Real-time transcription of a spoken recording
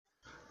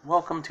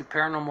Welcome to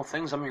Paranormal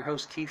Things. I'm your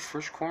host, Keith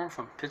Frischkorn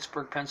from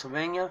Pittsburgh,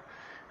 Pennsylvania.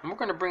 And we're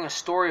going to bring a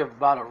story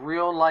about a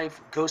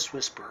real-life ghost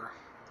whisperer.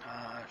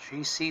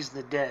 She sees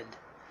the dead.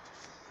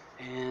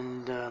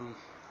 And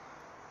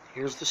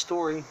here's the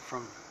story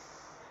from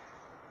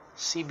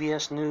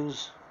CBS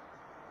News.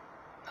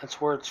 That's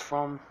where it's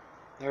from.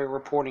 They're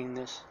reporting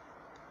this.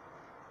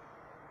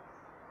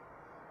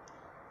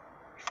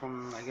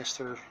 From, I guess,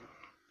 their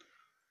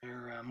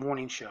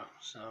morning show.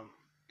 So,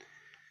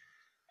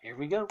 here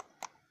we go.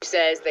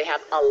 Says they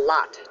have a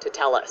lot to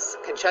tell us.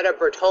 Concetta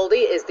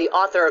Bertoldi is the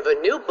author of a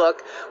new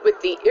book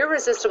with the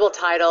irresistible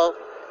title,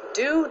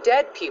 Do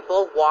Dead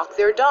People Walk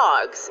Their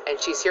Dogs? And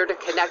she's here to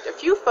connect a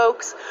few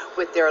folks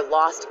with their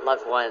lost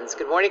loved ones.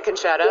 Good morning,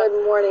 Concetta.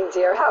 Good morning,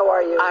 dear. How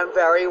are you? I'm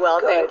very well,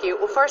 Good. thank you.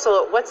 Well, first of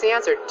all, what's the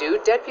answer? Do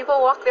dead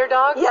people walk their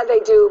dogs? Yeah, they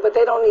do, but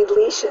they don't need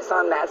leashes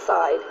on that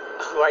side.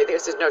 Right,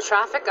 there's no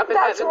traffic up in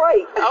That's heaven?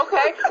 right.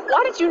 Okay.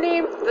 Why did you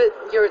name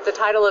the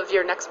title of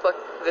your next book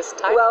this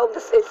title? Well,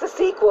 it's the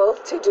sequel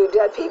to Do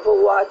Dead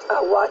People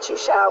Watch You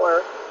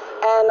Shower.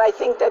 And I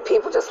think that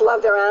people just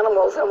love their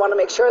animals and want to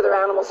make sure their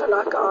animals are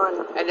not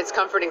gone. And it's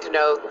comforting to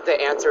know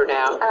the answer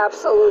now.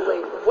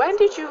 Absolutely. When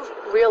did you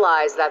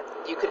realize that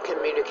you could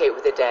communicate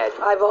with the dead?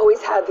 I've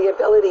always had the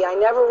ability. I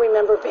never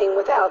remember being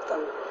without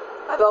them.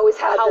 I've always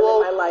had them in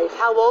my life.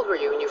 How old were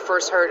you when you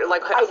first heard,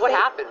 what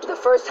happened? The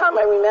first time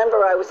I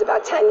remember, I was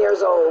about 10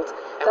 years old,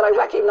 that I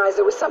recognized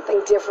there was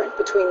something different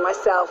between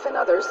myself and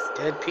others.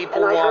 Dead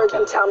people and I heard walking.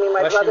 them tell me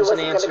my brother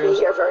wasn't going to be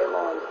here very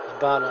long.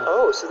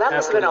 So that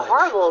must have been a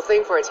horrible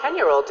thing for a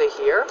 10-year-old to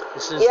hear.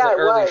 This is the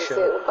early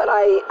show. But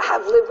I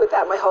have lived with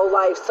that my whole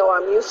life, so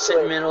I'm used to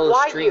it.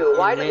 Why you?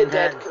 Why do the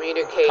dead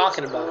communicate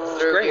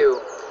through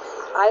you?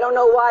 I don't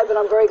know why, but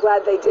I'm very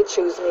glad they did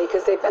choose me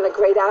because they've been a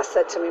great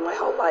asset to me my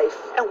whole life.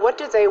 And what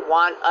do they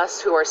want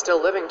us who are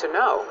still living to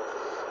know?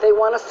 They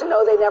want us to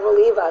know they never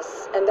leave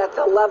us and that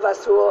they'll love us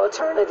through all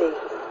eternity.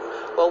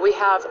 Well, we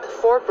have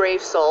 4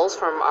 brave souls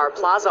from our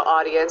Plaza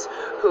audience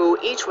who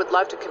each would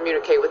love to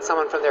communicate with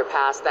someone from their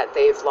past that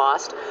they've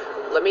lost.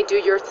 Let me do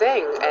your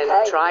thing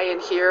and try and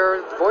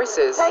hear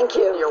voices. Thank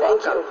you. You're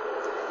welcome.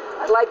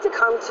 I'd like to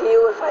come to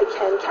you if I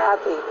can,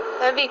 Kathy.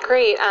 That'd be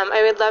great.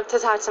 I would love to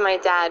talk to my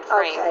dad,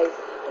 Frank. Okay.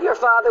 Your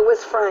father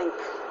was Frank.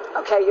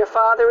 Okay, your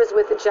father is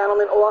with a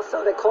gentleman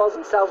also that calls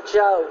himself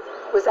Joe.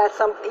 Was that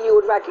something you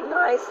would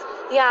recognize?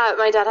 Yeah,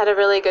 my dad had a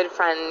really good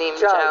friend named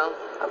Joe.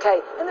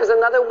 Okay, and there's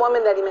another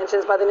woman that he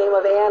mentions by the name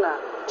of Anna.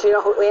 Do you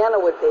know who Anna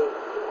would be?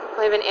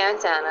 I have an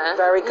Aunt Anna.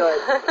 Very good.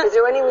 Is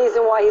there any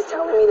reason why he's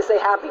telling me to say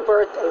happy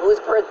birthday?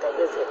 Whose birthday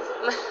is it?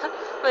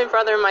 My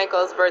brother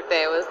Michael's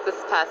birthday was this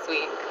past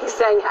week. He's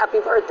saying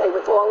happy birthday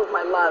with all of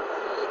my love.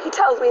 He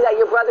tells me that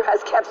your brother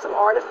has kept some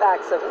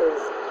artifacts of his,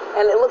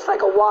 and it looks like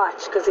a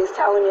watch, because he's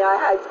telling me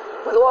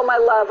with all my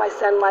love, I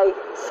send my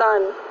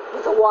son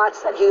with a watch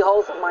that he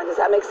holds of mine. Does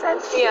that make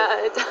sense to you?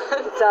 Yeah, it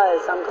does. It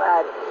does. I'm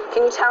glad.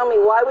 Can you tell me,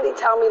 why would he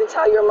tell me to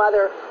tell your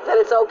mother that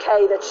it's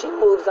okay that she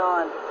moves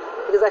on?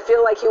 Because I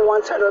feel like he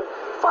wants her to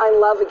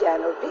find love again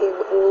or be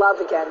in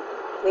love again.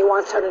 And he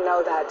wants her to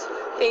know that.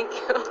 Thank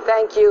you.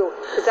 Thank you.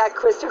 Is that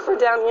Christopher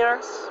down here?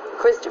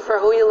 Christopher,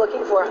 who are you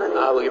looking for, honey?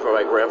 I'm looking for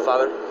my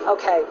grandfather.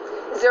 Okay.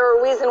 Is there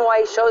a reason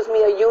why he shows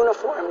me a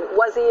uniform?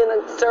 Was he in a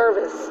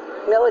service,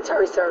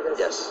 military service?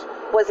 Yes.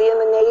 Was he in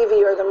the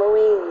Navy or the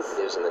Marines?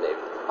 He was in the Navy.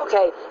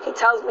 Okay, he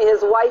tells me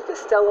his wife is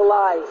still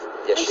alive.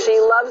 Yes, and she she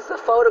is. loves the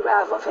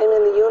photograph of him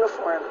in the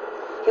uniform.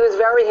 He was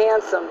very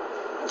handsome.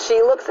 And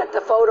she looks at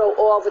the photo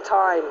all the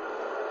time.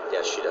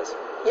 Yes, she does.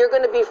 You're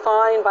going to be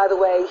fine, by the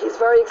way. He's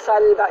very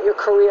excited about your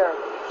career.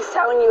 He's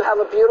telling you have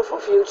a beautiful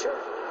future.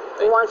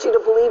 He wants you to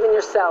believe in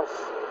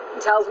yourself. He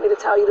tells me to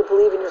tell you to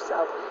believe in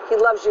yourself. He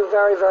loves you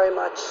very, very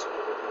much.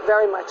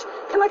 Very much.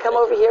 Can I come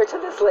over here to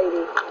this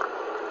lady?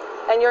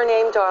 And your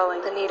name, darling?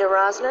 Anita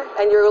Rosner.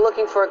 And you're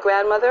looking for a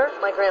grandmother?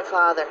 My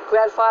grandfather.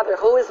 Grandfather.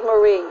 Who is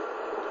Marie?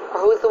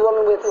 Or who's the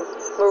woman with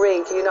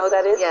Marie? Do you know who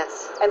that is?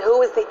 Yes. And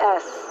who is the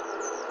S?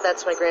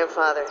 That's my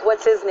grandfather.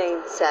 What's his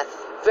name? Seth.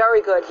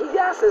 Very good. He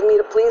asks me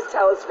to please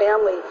tell his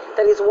family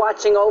that he's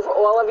watching over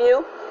all of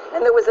you.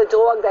 And there was a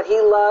dog that he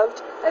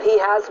loved that he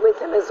has with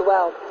him as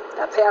well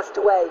that passed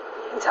away.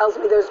 He tells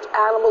me there's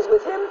animals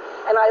with him.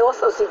 And I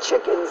also see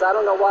chickens. I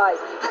don't know why.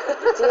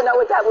 Do you know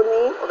what that would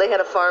mean? Well, they had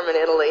a farm in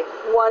Italy.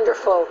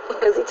 Wonderful.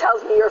 Because he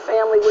tells me your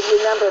family would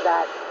remember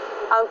that.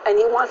 And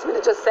he wants me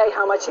to just say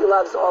how much he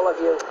loves all of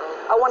you.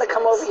 I want to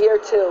come over here,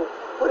 too.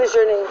 What is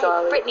your name,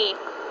 darling? Brittany.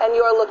 And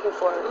you're looking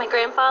for him? My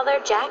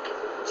grandfather, Jack.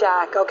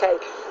 Jack,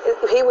 okay.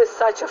 He was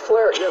such a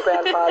flirt, your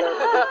grandfather.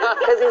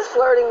 Because he's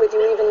flirting with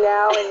you even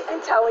now and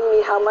telling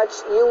me how much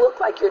you look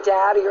like your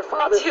dad or your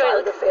father's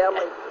side of the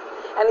family.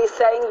 And he's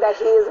saying that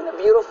he is in a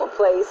beautiful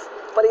place,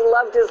 but he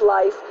loved his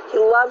life. He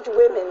loved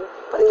women,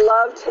 but he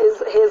loved his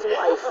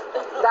wife.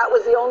 That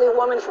was the only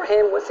woman for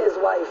him was his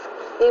wife,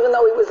 even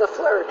though he was a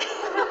flirt.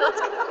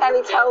 And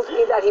he tells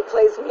me that he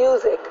plays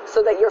music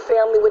so that your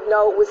family would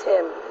know it was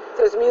him.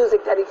 There's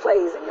music that he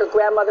plays, and your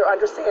grandmother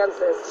understands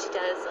this. She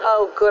does.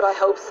 Oh, good, I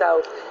hope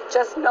so.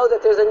 Just know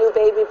that there's a new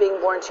baby being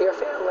born to your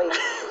family.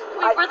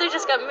 My brother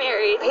just got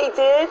married. He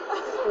did?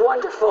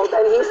 Wonderful.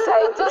 Then he's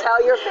saying to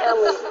tell your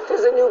family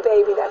there's a new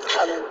baby that's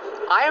coming.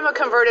 I am a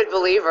converted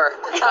believer.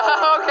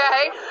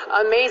 Okay,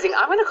 amazing.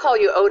 I'm going to call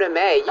you Oda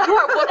Mae. You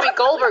are Whoopi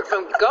Goldberg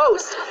from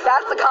Ghost.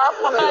 That's a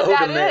compliment.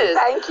 That is.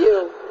 Thank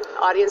you.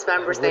 Audience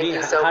members, thank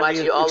you so much.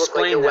 You all look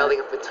like you're welling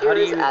up with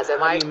tears, as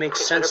am I. How do you make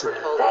sense of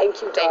that? Thank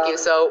you, Thank you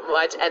so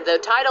much. And the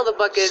title of the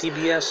book is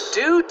CBS.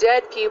 Do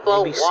Dead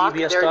People Maybe Walk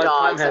Their CBS.com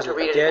Dogs? has And to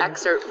read dead- an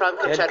excerpt from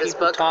dead Conchetta's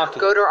people book, talking.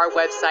 go to our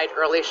website,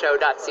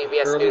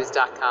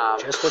 earlyshow.cbsnews.com.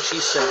 Just what she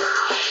said.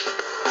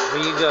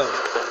 There you go.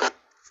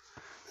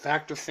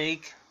 Fact or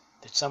fake?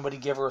 Did somebody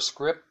give her a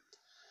script?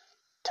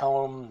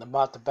 Tell them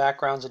about the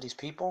backgrounds of these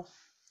people?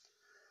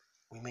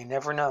 We may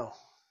never know.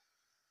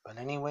 But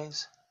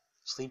anyways,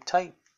 sleep tight.